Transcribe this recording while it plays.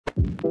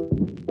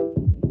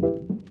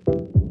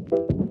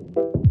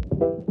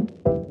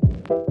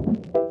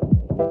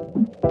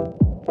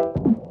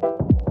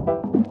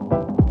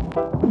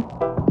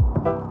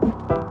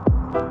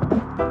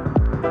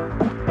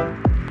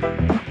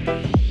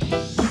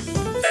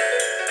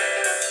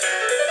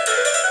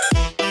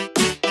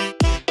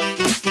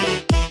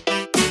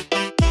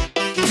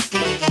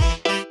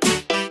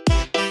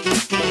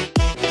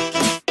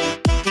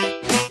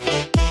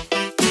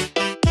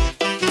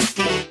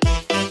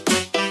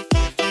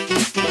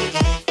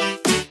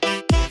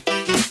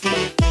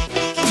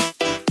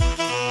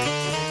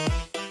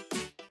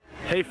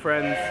Hey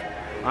friends,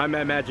 I'm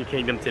at Magic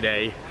Kingdom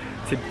today.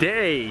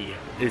 Today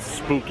is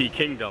Spooky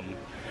Kingdom,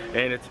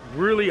 and it's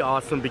really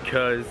awesome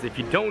because if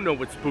you don't know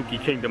what Spooky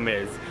Kingdom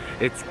is,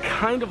 it's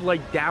kind of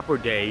like Dapper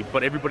Day,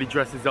 but everybody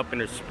dresses up in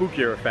a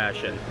spookier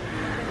fashion.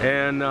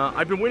 And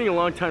I've been waiting a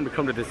long time to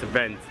come to this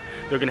event.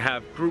 They're gonna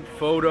have group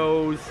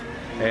photos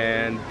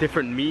and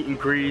different meet and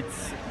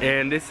greets,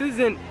 and this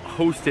isn't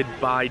hosted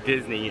by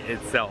Disney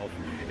itself.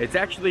 It's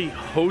actually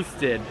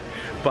hosted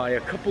by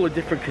a couple of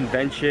different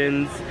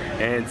conventions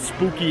and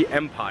Spooky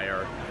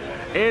Empire,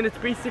 and it's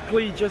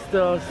basically just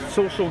a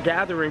social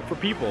gathering for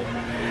people.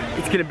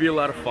 It's gonna be a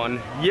lot of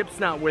fun. Yip's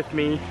not with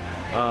me.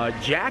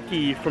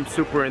 Jackie from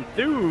Super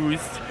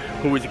Enthused,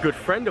 who is a good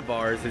friend of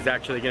ours, is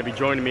actually gonna be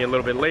joining me a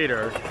little bit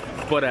later,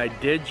 but I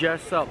did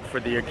dress up for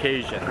the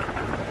occasion.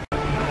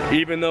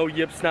 Even though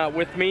Yip's not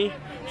with me,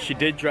 she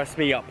did dress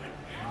me up.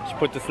 She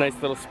put this nice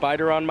little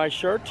spider on my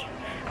shirt,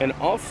 and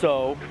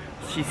also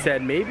she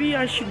said maybe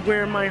I should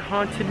wear my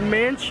Haunted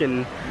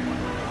Mansion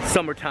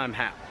summertime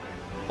hat.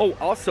 Oh,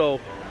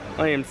 also,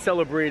 I am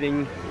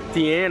celebrating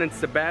Deanne and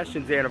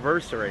Sebastian's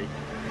anniversary.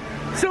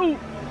 So,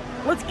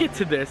 let's get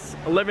to this.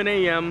 11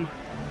 a.m.,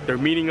 they're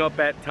meeting up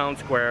at Town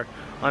Square.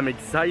 I'm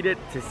excited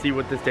to see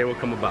what this day will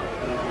come about.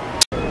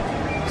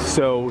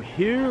 So,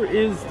 here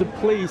is the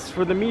place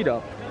for the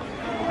meetup.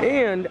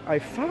 And I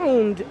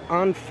found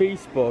on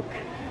Facebook,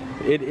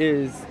 it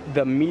is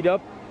the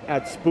meetup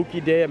at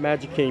Spooky Day at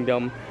Magic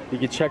Kingdom. You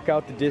can check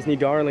out the Disney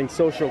Darling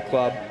Social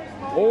Club,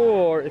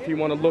 or if you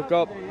want to look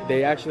up,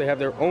 they actually have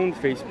their own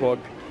Facebook,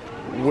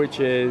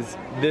 which is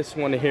this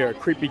one here,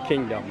 Creepy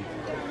Kingdom.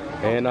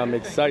 And I'm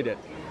excited.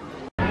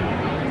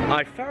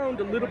 I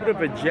found a little bit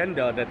of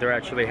agenda that they're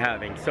actually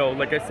having. So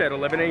like I said,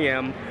 11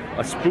 a.m.,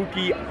 a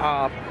spooky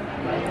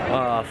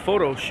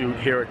photo shoot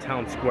here at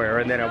Town Square,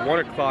 and then at 1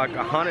 o'clock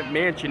a Haunted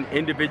Mansion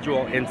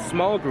individual and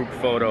small group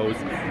photos,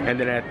 and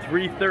then at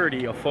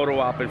 3:30 a photo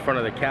op in front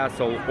of the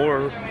castle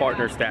or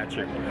partner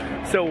statue.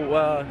 So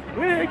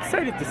we're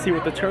excited to see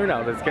what the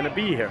turnout is going to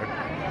be here.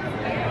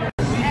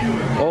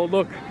 Oh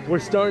look, we're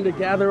starting to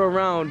gather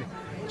around.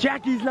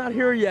 Jackie's not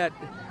here yet.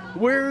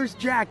 Where's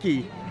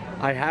Jackie?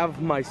 I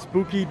have my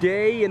Spooky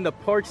Day in the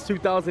Parks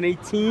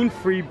 2018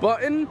 free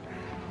button.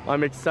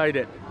 I'm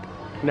excited.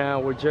 Now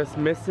we're just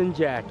missing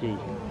Jackie.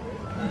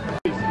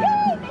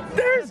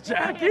 There's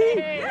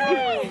Jackie!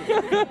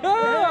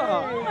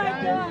 Oh my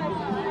God!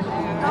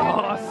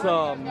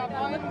 Awesome! Look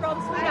for all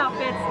the sweet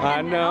outfits.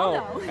 I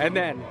know. And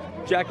then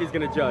Jackie's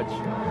gonna judge.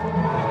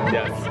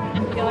 Yes.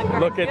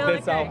 Look at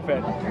this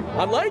outfit.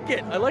 I like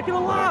it. I like it a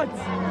lot.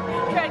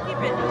 Try to keep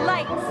it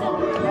light.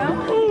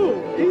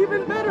 Ooh,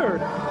 even better.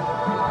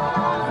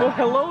 Well,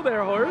 hello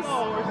there, horse.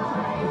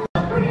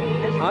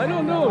 I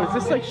don't know. Is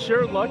this like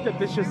sheer luck that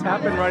this just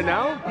happened right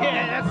now?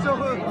 Yeah, that's so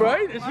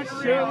right? It's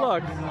just sheer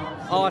luck.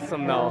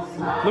 Awesome, though.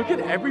 Look at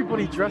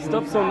everybody dressed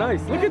up so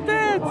nice. Look at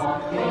that.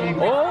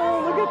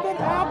 Oh, look at that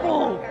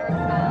apple.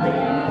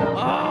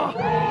 Ah.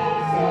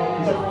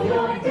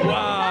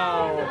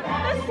 Wow.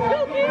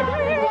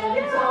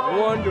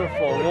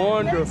 Wonderful,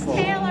 wonderful.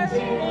 Taylor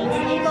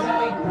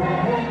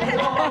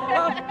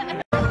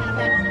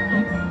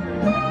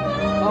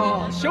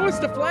Oh, show us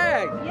the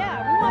flag.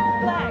 Yeah, we want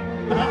the flag.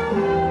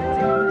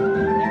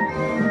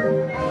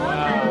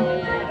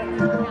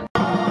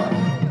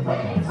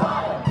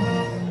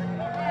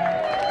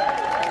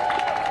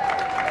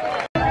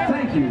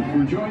 Thank you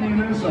for joining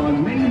us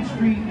on Main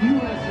Street,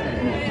 USA.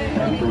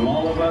 And from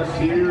all of us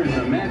here in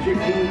the Magic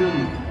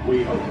Kingdom,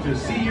 we hope to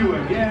see you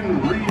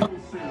again real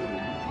soon.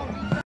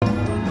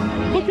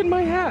 Look at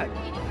my hat.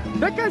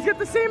 That guy's got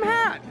the same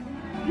hat.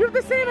 You have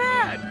the same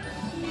hat.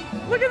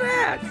 Look at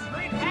that.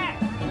 great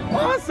hat.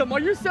 Awesome. Are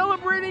you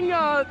celebrating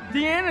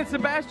Deanne and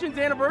Sebastian's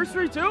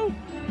anniversary too?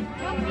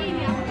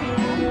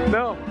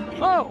 No.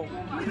 Oh.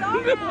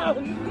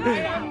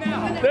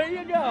 There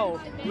you go.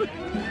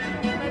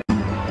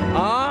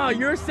 Ah,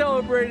 you're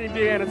celebrating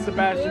Deanne and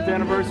Sebastian's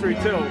anniversary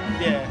too.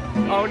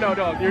 Yeah. Oh no,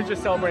 you're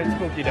just celebrating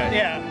Spooky Day.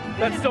 Yeah.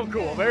 That's still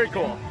cool. Very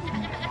cool.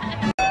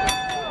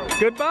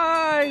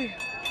 Goodbye.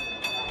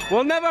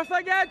 We'll never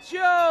forget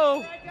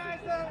you.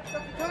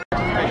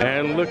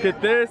 And look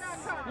at this.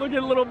 Look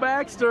at little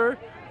Baxter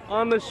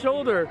on the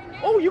shoulder.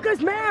 Oh, you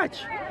guys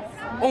match.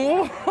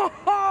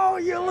 Oh,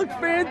 you look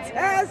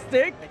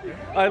fantastic.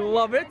 I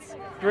love it.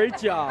 Great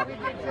job.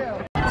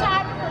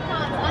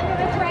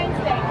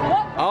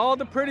 All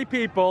the pretty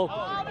people.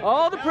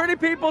 All the pretty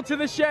people to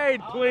the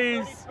shade,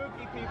 please.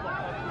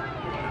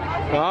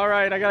 All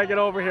right, I gotta get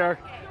over here.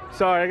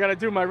 Sorry, I gotta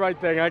do my right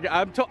thing.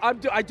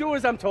 I do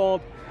as I'm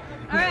told.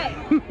 All right.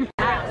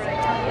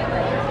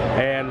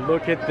 And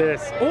look at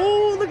this.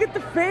 Oh, look at the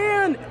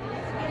fan.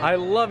 I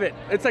love it.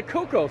 It's like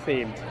Coco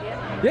themed.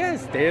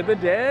 Yes, Day of the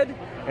Dead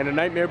and A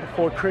Nightmare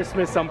Before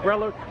Christmas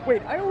umbrella.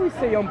 Wait, I always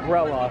say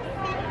umbrella.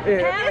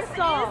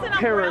 Parasol.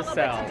 Parasol.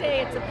 But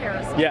today it's a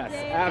parasol. Yes,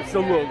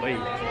 absolutely.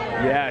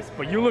 Yes,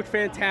 but you look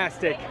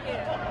fantastic.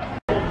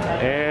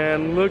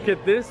 And look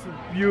at this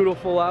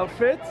beautiful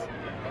outfit.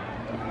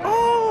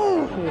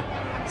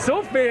 Oh,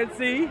 so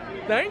fancy.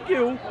 Thank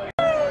you.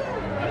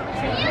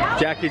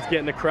 Jackie's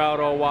getting the crowd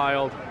all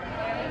wild.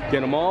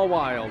 Getting them all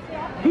wild.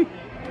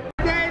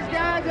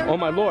 Oh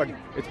my Lord,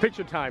 it's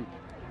picture time.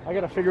 I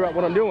gotta figure out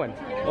what I'm doing.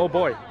 Oh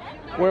boy,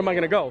 where am I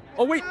gonna go?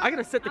 Oh wait, I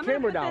gotta set the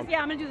camera down.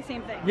 Yeah, I'm gonna do the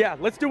same thing. Yeah,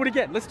 let's do it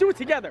again. Let's do it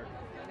together.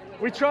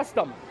 We trust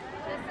them.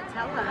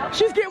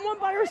 She's getting one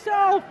by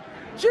herself.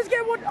 She's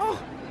getting one.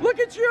 Oh, look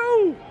at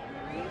you.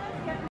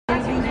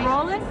 He's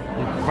rolling.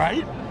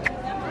 Right?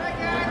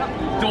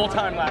 Dual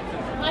time lapses.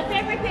 My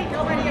favorite thing.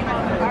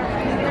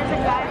 There's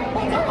a guy.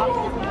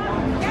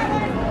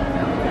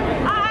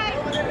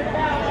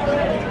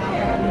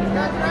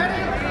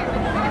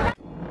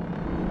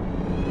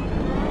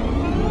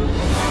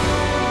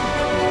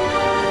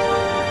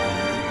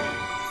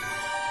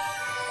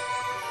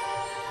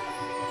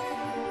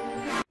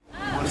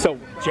 So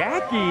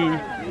Jackie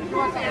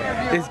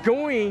is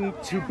going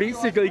to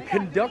basically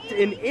conduct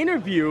an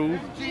interview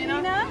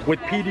with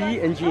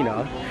PD and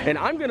Gina, and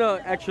I'm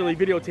gonna actually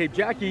videotape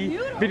Jackie,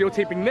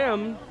 videotaping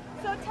them.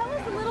 So tell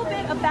us a little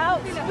bit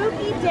about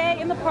Spooky Day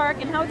in the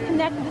park and how it's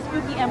connected to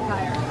Spooky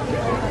Empire.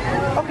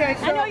 Okay,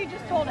 so I know you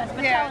just told us,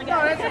 but yeah,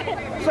 tell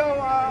again.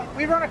 so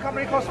we run a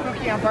company called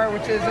Spooky Empire,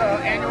 which is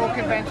an annual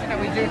convention that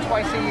we do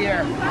twice a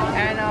year,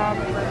 and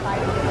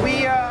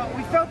we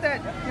felt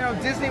that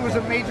Disney was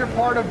a major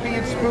part of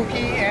being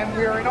spooky, and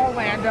we were in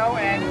Orlando,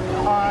 and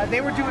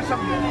they were doing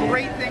some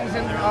great things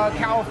in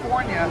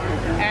California,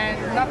 and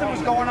nothing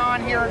was going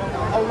on here in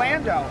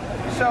Orlando.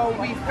 So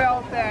we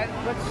felt that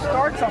let's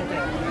start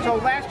something. So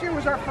last year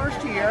was our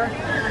first year,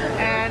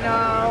 and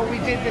we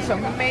did this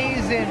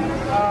amazing,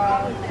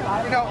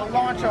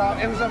 launch.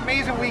 It was an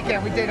amazing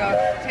weekend. We did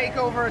a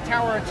takeover at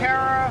Tower of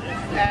Terror,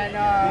 and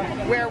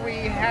where we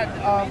had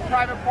a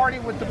private party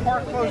with the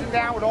park closing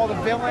down with all the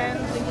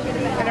villains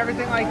and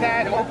everything like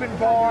that. Open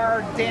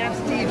bar, dance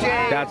DJ.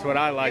 That's what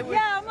I like.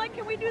 Yeah, I'm like,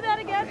 can we do that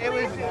again? It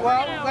was, please?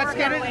 well, let's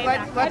get it,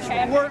 let's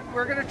work,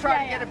 we're going to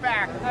try to get it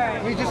back.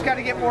 Right. We just got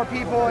to get more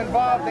people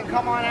involved and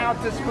come on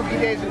out to Spooky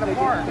Days in the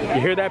park.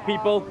 You hear that,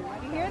 people?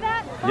 You hear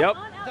that? Yep.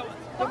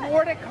 The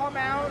more that come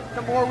out,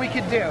 the more we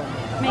could do.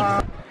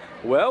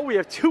 Well, we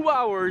have 2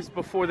 hours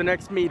before the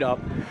next meetup,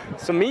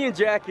 so me and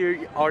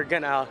Jackie are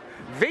gonna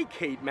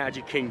vacate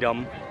Magic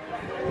Kingdom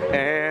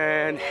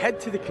and head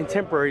to the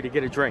Contemporary to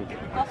get a drink.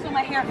 Also,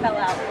 my hair fell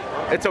out.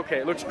 It's okay,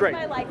 it looks great.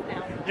 My life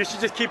now. You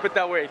should just keep it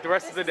that way the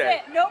rest of the This is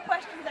day. it. No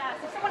questions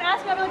asked. If someone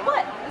asks me, I'll be like,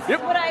 what? This Yep.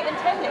 is what I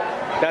intended.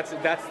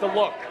 That's the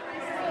look.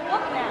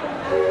 Look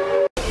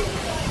now.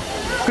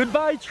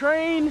 Goodbye,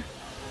 train.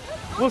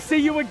 We'll see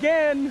you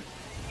again.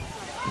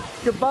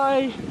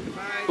 Goodbye,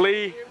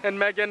 Lee and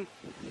Megan.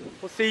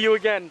 We'll see you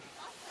again.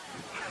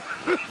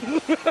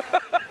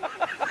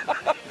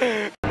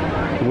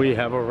 We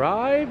have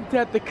arrived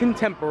at the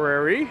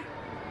Contemporary.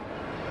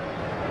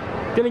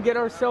 Gonna get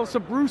ourselves a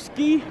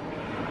brewski,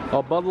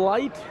 a Bud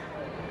Light,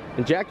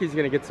 and Jackie's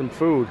gonna get some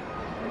food.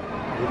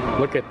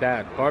 Look at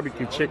that.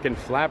 Barbecue chicken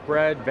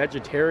flatbread,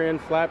 vegetarian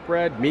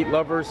flatbread, meat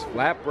lovers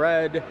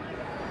flatbread,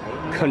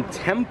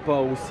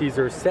 Contempo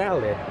Caesar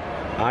salad.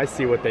 I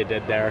see what they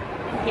did there.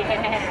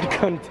 Yeah.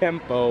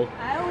 Contempo.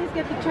 I always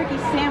get the turkey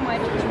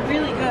sandwich. It's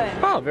really good.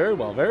 Oh, very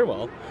well, very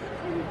well.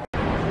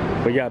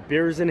 We got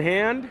beers in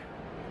hand,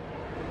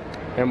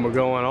 and we're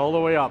going all the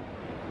way up.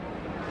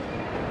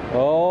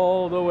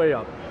 All the way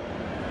up.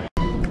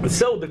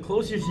 So the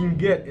closest you can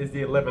get is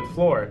the 11th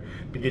floor,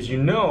 because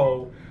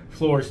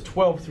floors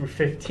 12 through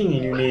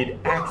 15 you need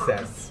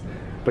access.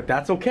 But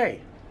that's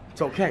okay.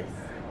 It's okay.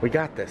 We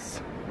got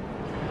this.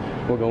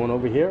 We're going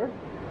over here.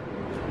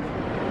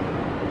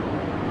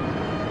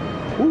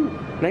 Ooh,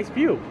 nice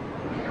view.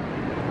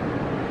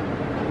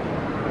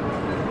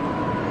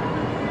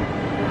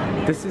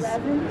 This is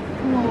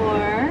 11th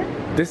floor.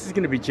 This is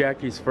gonna be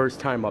Jackie's first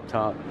time up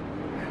top.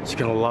 She's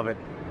gonna love it.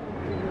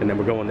 And then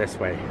we're going this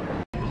way.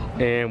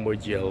 And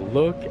would you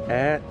look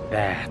at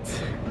that?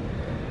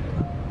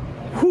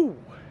 Whew!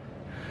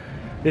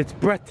 It's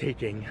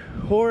breathtaking.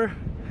 Or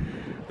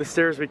the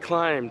stairs we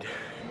climbed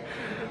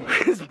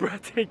is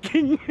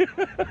breathtaking. I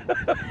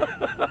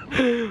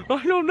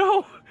don't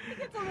know. I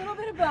think it's a little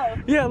bit of both.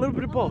 Yeah, a little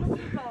bit of both.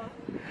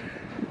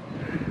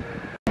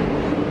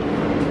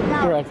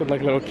 We're acting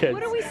like little kids.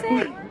 What do we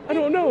say? I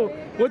don't know.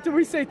 What do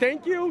we say?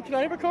 Thank you? Can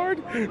I have a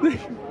card?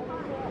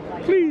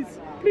 Please,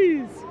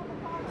 please.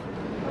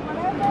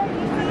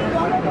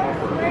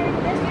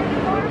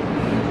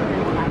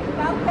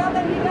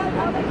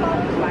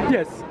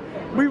 Yes,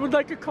 we would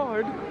like a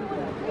card.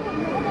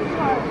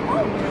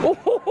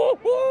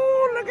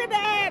 Oh, look at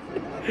that!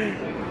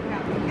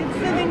 Good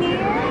souvenir?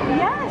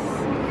 Yes.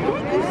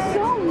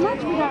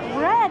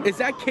 Is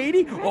that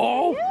Katie?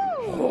 Oh.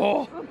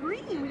 Oh,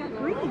 green. We got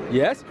green.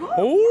 Yes.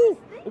 Oh.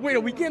 Wait,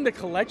 are we getting the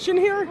collection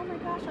here? Oh my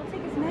gosh, I'll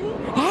take as many.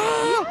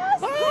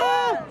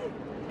 Ah!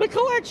 The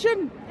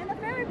collection. And the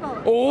ferry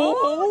boat.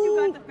 Oh.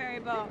 You got the ferry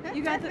boat.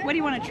 You got the. What do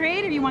you want to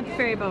trade, or do you want the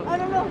ferry boat? I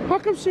don't know. How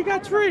come she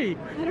got 3?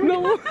 I don't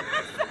know.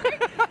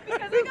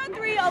 Because I got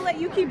 3, I'll let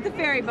you keep the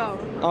ferry boat.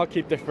 I'll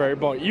keep the ferry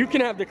boat. You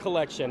can have the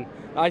collection.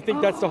 I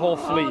think that's the whole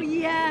fleet. Oh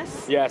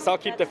yes. Yes, I'll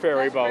keep the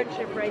ferry boat.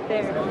 Friendship right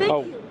there.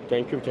 Thank you.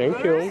 Thank you,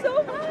 thank you.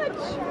 So much.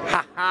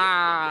 Ha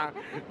ha!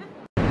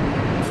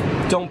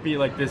 Don't be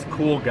like this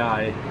cool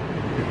guy.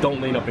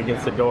 Don't lean up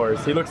against the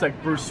doors. He looks like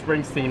Bruce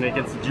Springsteen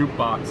against the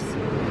jukebox.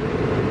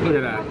 Look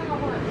at that.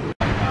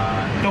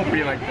 Don't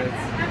be like this.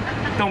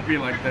 Don't be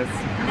like this.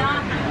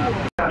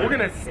 We're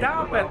gonna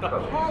stop at the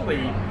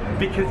Holly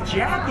because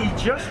Jackie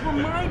just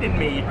reminded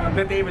me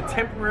that they have a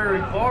temporary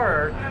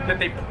bar that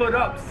they put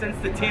up since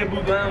the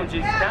Tambu Lounge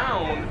is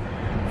down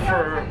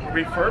for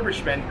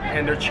refurbishment,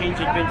 and they're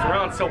changing things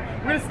around. So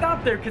we're gonna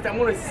stop there because I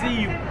want to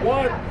see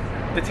what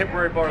the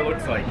temporary bar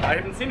looks like. I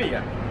haven't seen it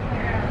yet.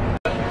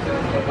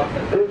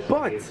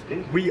 But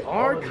we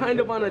are kind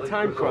of on a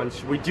time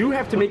crunch. We do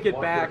have to make it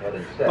back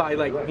by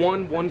like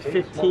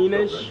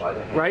 1:15-ish,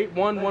 right?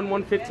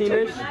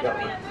 1:15-ish?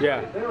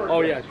 Yeah.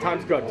 Oh yeah,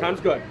 time's good, time's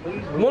good.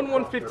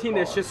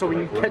 1:15-ish, just so we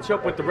can catch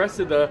up with the rest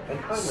of the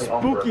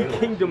Spooky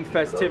Kingdom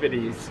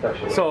festivities.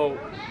 So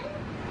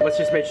let's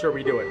just make sure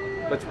we do it.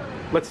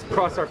 Let's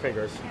cross our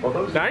fingers.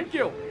 Thank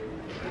you.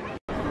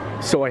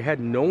 So I had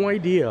no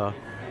idea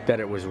that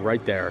it was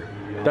right there.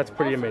 That's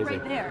pretty amazing.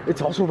 Right there.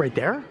 It's also right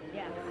there?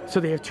 Yeah. So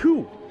they have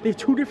 2. They have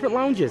 2 different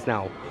lounges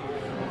now.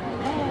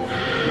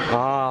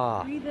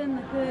 Ah. Breathe in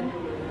the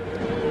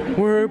good.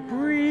 We're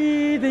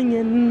breathing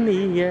in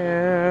the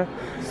air.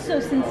 So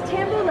since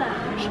Tambu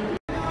Lounge.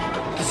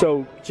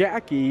 So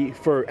Jackie,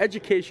 for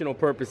educational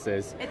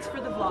purposes. It's for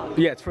the vlog.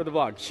 Yeah, it's for the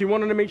vlog. She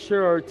wanted to make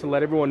sure to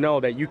let everyone know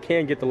that you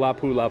can get the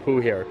Lapu Lapu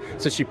here.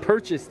 So she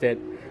purchased it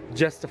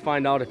just to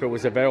find out if it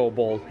was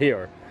available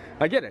here.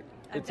 I get it.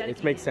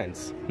 It makes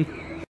sense.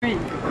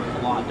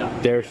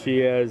 There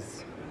she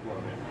is.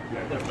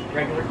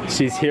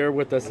 She's here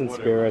with us in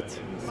spirit.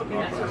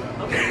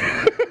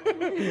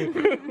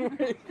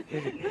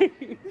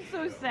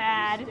 So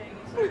sad.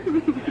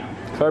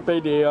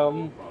 Carpe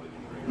diem.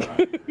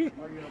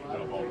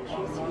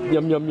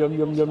 Yum yum yum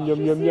yum yum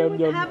yum yum yum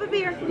yum. Have a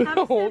beer. Have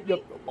a Oh, sippy.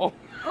 yep. Oh.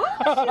 Oh,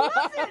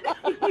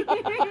 she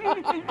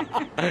loves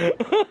it.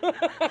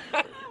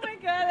 Oh my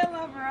god, I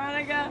love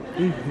Veronica.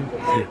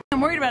 I'm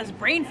worried about his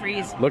brain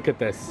freeze. Look at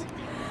this.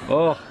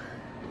 Oh.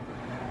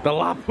 The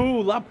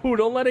Lapu Lapu,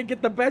 don't let it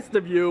get the best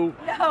of you.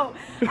 No,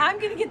 I'm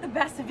gonna get the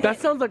best of it. That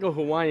sounds like a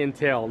Hawaiian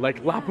tale.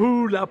 Like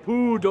Lapu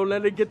Lapu, don't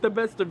let it get the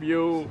best of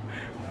you.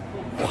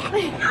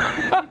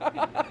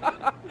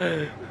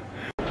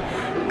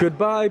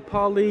 Goodbye,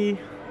 Polly.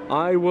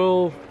 I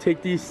will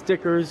take these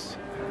stickers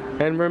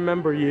and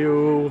remember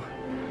you.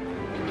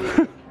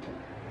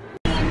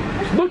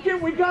 Look at,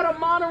 we got a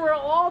monorail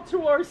all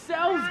to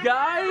ourselves,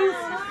 guys.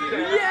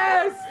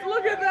 Yes,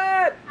 look at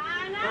that.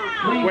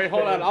 Wait,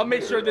 hold on. I'll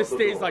make sure this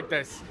stays like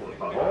this.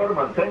 We're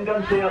good.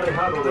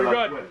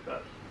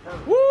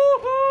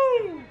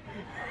 Woohoo!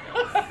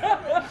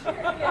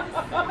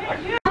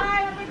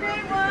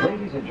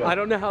 I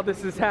don't know how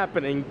this is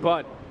happening,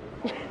 but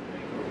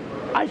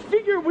I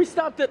figure we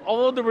stopped at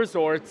all of the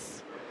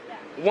resorts.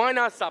 Why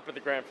not stop at the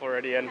Grand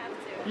Floridian?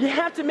 You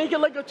have to make it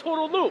like a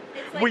total loop.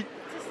 It's like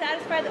to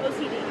satisfy the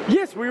OCD.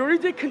 Yes, we already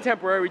did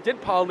Contemporary, we did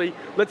Poly.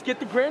 Let's get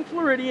the Grand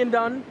Floridian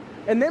done,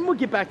 and then we'll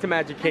get back to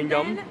Magic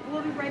Kingdom. And then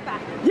we'll be right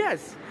back.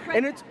 Yes,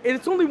 and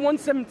it's only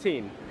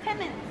 1:17. 10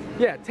 minutes.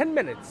 Yeah, 10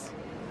 minutes.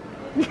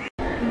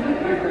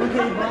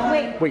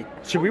 Wait.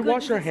 Should we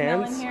wash our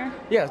hands?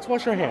 Yeah, let's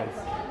wash our hands.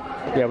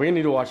 Yeah, we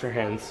need to wash our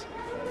hands.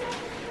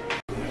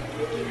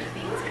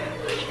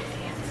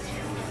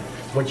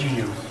 What'd you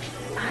use?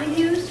 I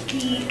used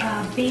the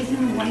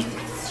Basin White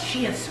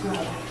Shea Scrub.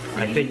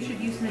 I think you should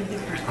use something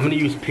different. I'm gonna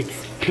use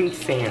pink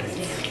sands.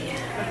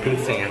 Yeah. Pink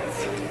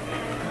sands.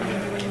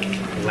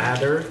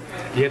 Lather.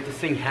 You have to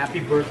sing happy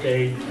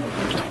birthday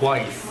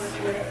twice.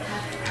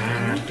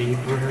 Happy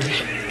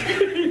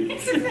birthday.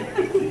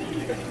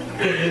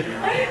 I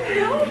didn't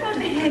know about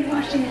the hand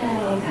washing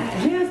all of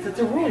that. Yes, it's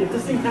a rule. You have to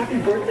sing happy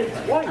birthday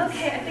twice.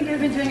 Okay, I think I've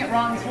been doing it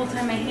wrong this whole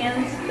time. My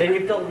hands. And you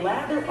have to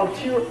lather up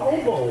to your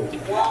elbow.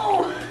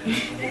 Whoa!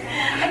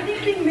 I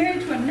think being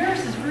married to a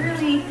nurse has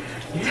really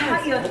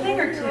taught you a thing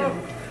or two.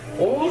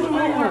 Oh, Even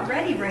though we're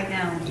ready right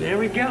now. there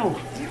we go.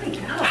 There we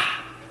go.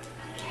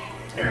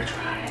 Air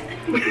dry.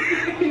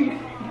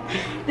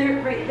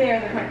 They're right there.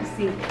 They're hard to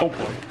see. Oh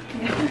boy.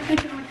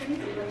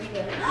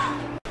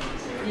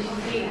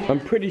 I'm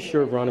pretty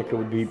sure Veronica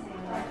would be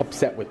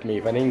upset with me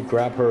if I didn't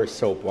grab her a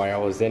soap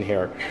while I was in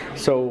here.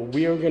 So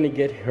we are gonna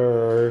get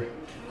her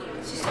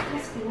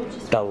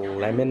the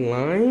lemon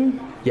lime.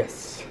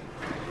 Yes.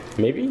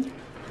 Maybe?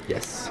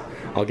 Yes.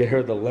 I'll get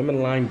her the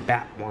lemon lime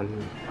bat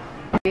one.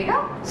 There you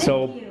go.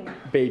 So,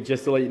 babe,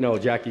 just to let you know,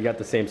 Jackie got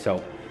the same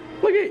soap.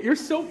 Look at your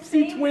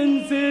soapsy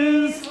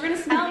twinsies. We're gonna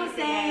smell the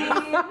same.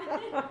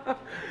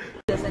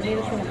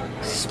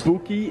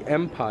 Spooky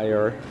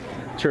Empire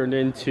turned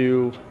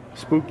into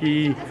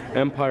Spooky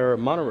Empire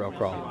monorail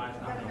crawl.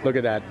 Look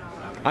at that.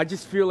 I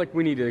just feel like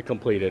we needed to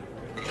complete it.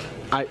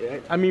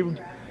 I mean,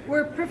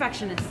 we're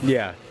perfectionists.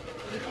 Yeah.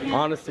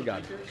 Honest to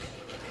God.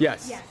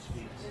 Yes. Yes.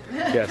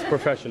 Yes,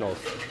 professionals.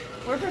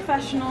 We're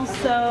professionals,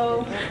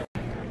 so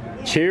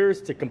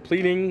cheers to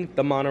completing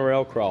the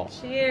monorail crawl.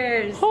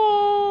 Cheers.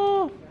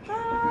 Oh.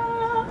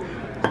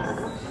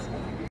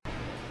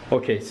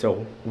 Okay,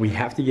 so we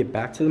have to get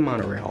back to the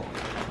monorail,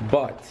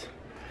 but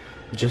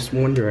just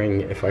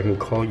wondering if I can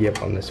call you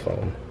up on this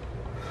phone.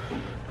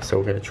 So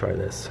we're gonna try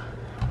this.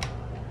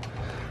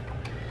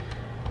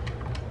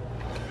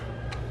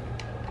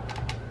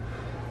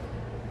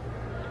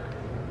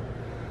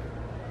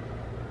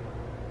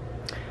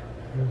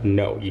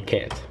 No, you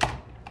can't.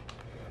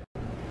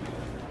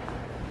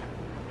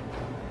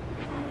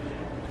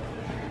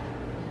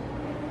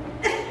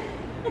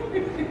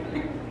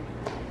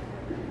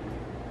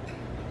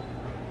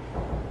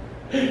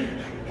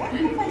 What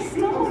if I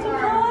stumble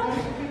upon?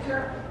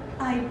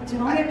 I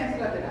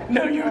don't.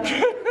 No, you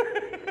can't.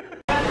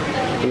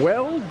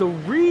 Well, the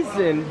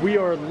reason we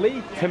are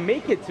late to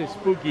make it to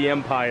Spooky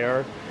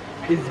Empire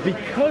is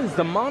because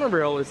the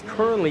monorail is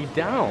currently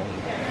down.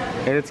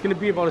 And it's going to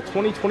be about a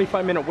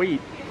 20-25 minute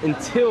wait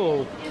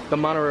until the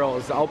monorail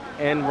is up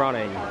and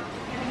running.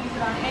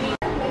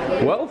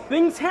 Well,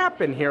 things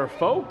happen here,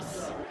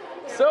 folks.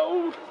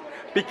 So,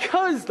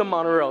 because the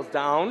monorail's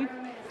down,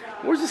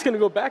 we're just going to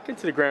go back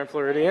into the Grand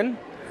Floridian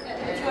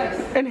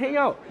and hang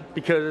out.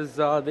 Because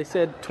they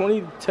said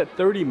 20 to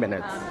 30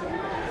 minutes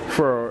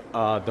for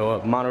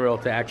the monorail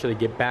to actually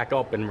get back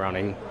up and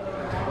running.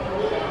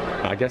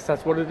 I guess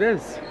that's what it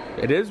is.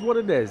 It is what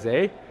it is,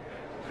 eh?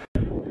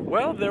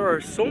 Well, there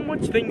are so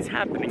much things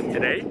happening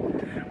today.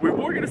 We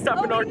were gonna stop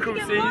at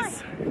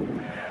Narcoossee's,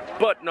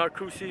 but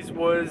Narcoossee's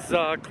was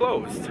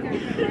closed.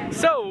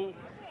 So,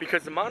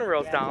 because the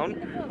monorail's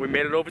down, we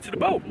made it over to the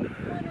boat.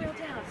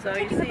 So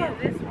you see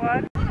this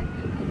one?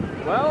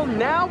 Well,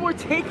 now we're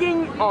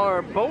taking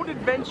our boat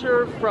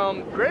adventure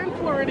from Grand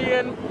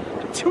Floridian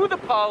to the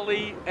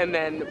Poly and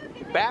then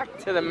back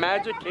to the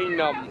Magic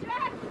Kingdom.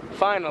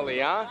 Finally,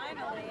 huh?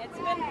 Finally, it's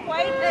been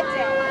quite a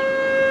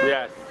day.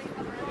 Yes.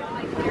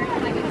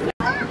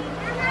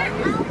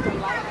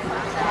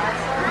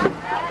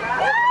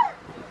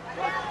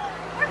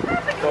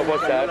 What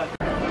was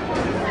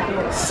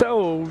that?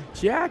 So,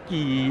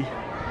 Jackie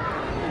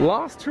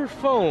lost her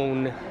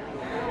phone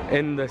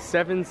in the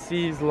Seven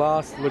Seas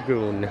Lost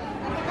Lagoon.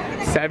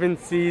 Seven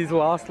Seas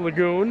Lost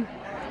Lagoon?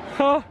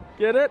 Huh,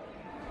 get it?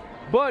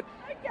 But,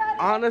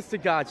 honest to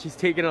God, she's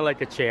taking it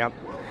like a champ.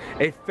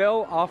 It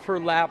fell off her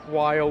lap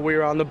while we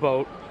were on the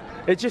boat.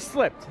 It just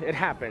slipped. It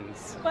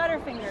happens.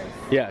 Butterfingers.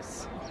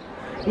 Yes.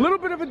 A little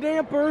bit of a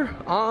damper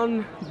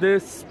on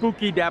this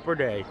spooky dapper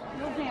day.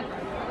 No damper.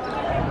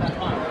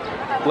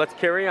 Let's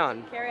carry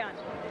on. Carry on.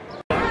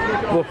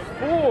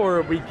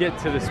 Before we get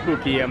to the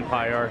Spooky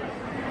Empire,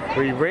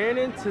 we ran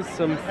into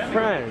some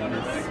friends.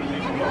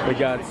 We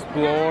got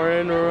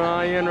Explorin'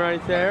 Ryan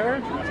right there.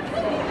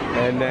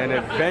 And then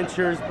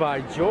Adventures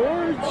by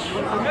George.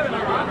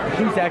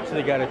 He's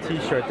actually got a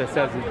t-shirt that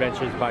says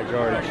Adventures by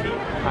George.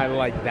 I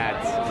like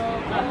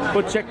that.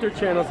 But check their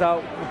channels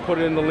out. We'll put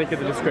it in the link in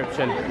the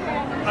description.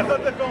 I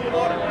thought that fell in the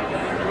water.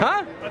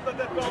 Huh? I thought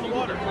that fell in the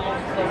water.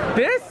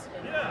 This?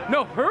 Yeah.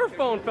 No, her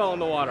phone fell in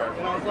the water. It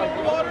fell in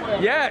the water?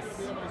 Yes.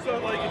 So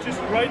like it's just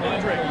right in the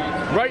drink.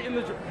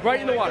 Right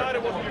in the water. God,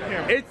 it wasn't your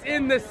camera. It's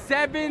in the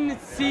Seven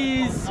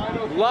Seas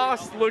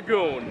Lost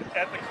Lagoon.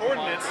 At the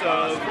coordinates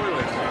of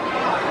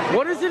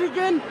What is it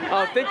again?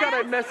 Oh, thank God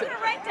I messaged.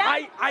 Right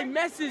down. I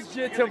messaged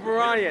it to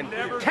Ryan.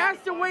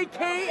 Castaway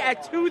K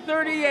at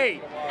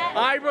 2:38.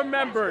 I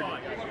remembered.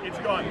 it's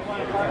gone.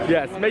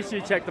 Yes, make sure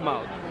you check them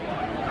out.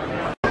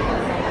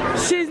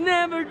 She's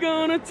never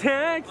gonna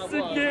text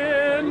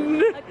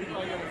again.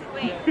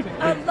 Wait,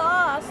 a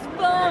lost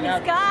phone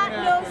has got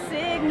no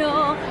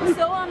signal,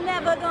 so I'm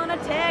never gonna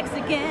text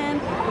again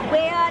the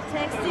way I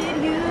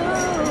texted you.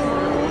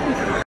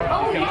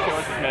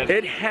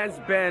 It has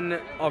been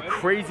a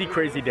crazy,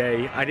 crazy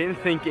day. I didn't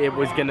think it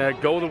was gonna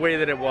go the way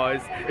that it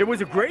was. It was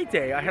a great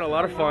day. I had a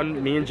lot of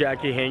fun, me and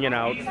Jackie hanging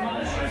out.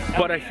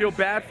 But I feel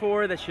bad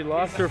for her that she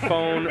lost her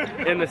phone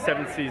in the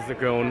Seven Seas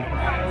Lagoon.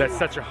 That's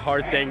such a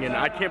hard thing, and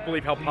I can't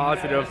believe how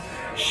positive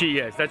she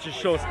is. That just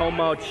shows how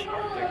much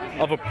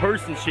of a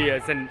person she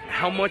is and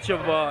how much of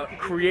a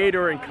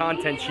creator and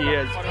content she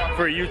is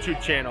for a YouTube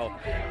channel.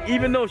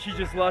 Even though she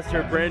just lost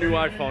her brand new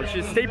iPhone,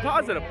 she stayed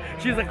positive.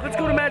 She's like, let's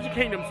go to Magic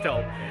Kingdom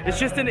still. It's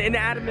just an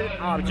inanimate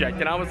object.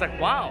 And I was like,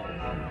 wow,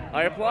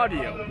 I applaud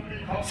you.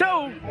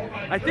 So,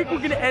 I think we're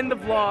gonna end the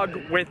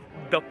vlog with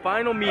the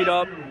final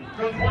meetup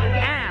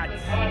at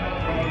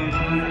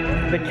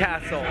the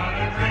castle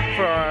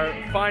for our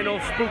final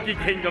Spooky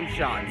Kingdom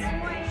shots.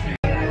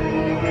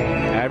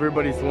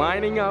 Everybody's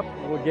lining up.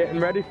 We're getting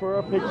ready for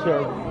our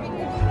picture.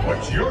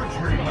 What's your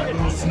dream, my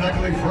little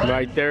snuggly friend?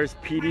 Right there's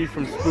Petey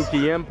from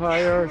Spooky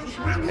Empire.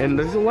 And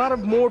there's a lot of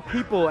more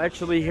people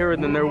actually here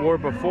than there were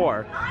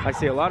before. I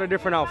see a lot of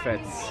different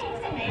outfits.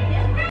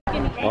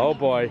 Oh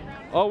boy.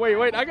 Oh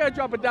wait, I gotta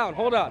drop it down.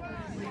 Hold on.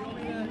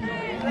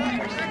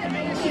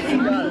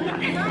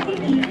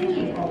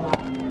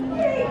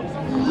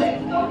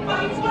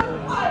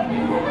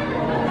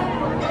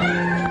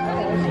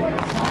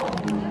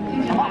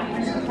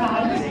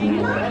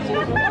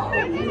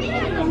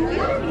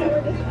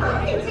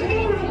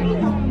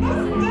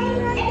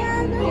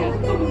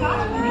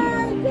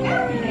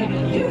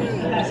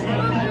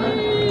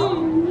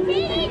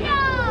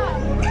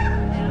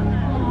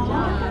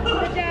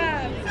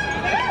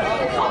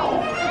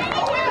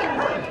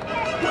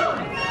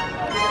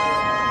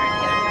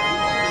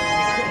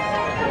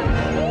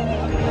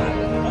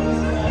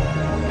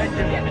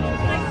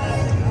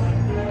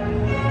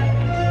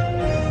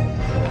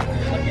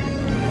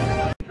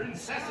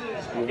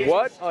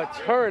 What a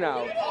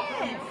turnout.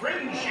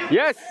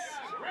 Yes.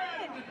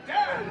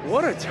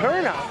 What a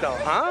turnout though,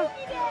 huh?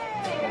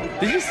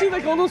 Did you see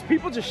like all those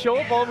people just show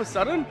up all of a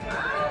sudden?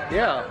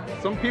 Yeah,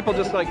 some people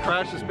just like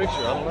crash this picture,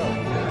 I don't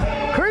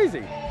know.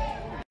 Crazy.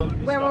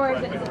 Where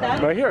is it? Is it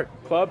that? Right here,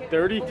 Club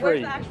 33.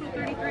 Where's the actual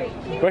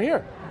 33? Right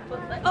here.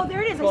 Oh,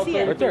 there it is. I see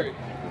it. Right there.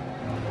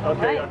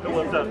 Okay, Right.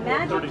 This is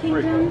Magic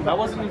Kingdom. I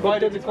wasn't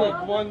invited to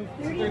Club 1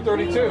 through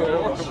 32.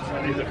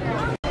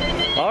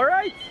 All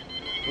right.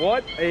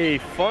 What a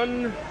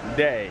fun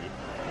day.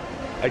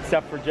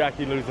 Except for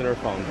Jackie losing her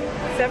phone.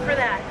 Except for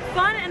that.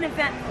 Fun and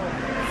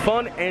eventful.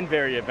 Fun and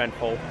very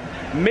eventful.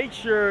 Make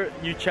sure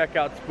you check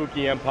out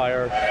Spooky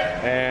Empire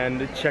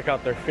and check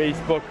out their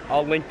Facebook.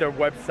 I'll link their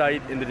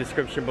website in the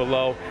description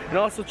below. And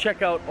also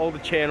check out all the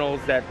channels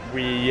that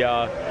we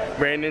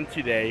ran in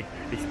today,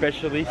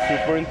 especially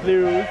Super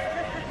Enthused.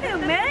 Who,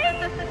 me?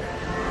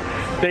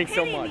 Thanks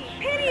so much.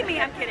 Pity me.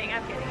 I'm kidding.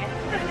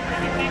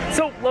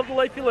 So, love the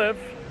life you live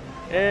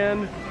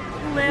and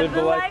Live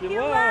the life you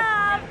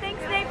love.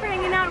 Thanks today for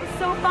hanging out. It was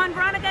so fun.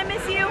 Veronica, I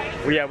miss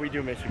you. Yeah, we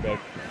do miss you, babe.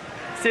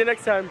 See you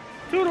next time.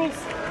 Toodles.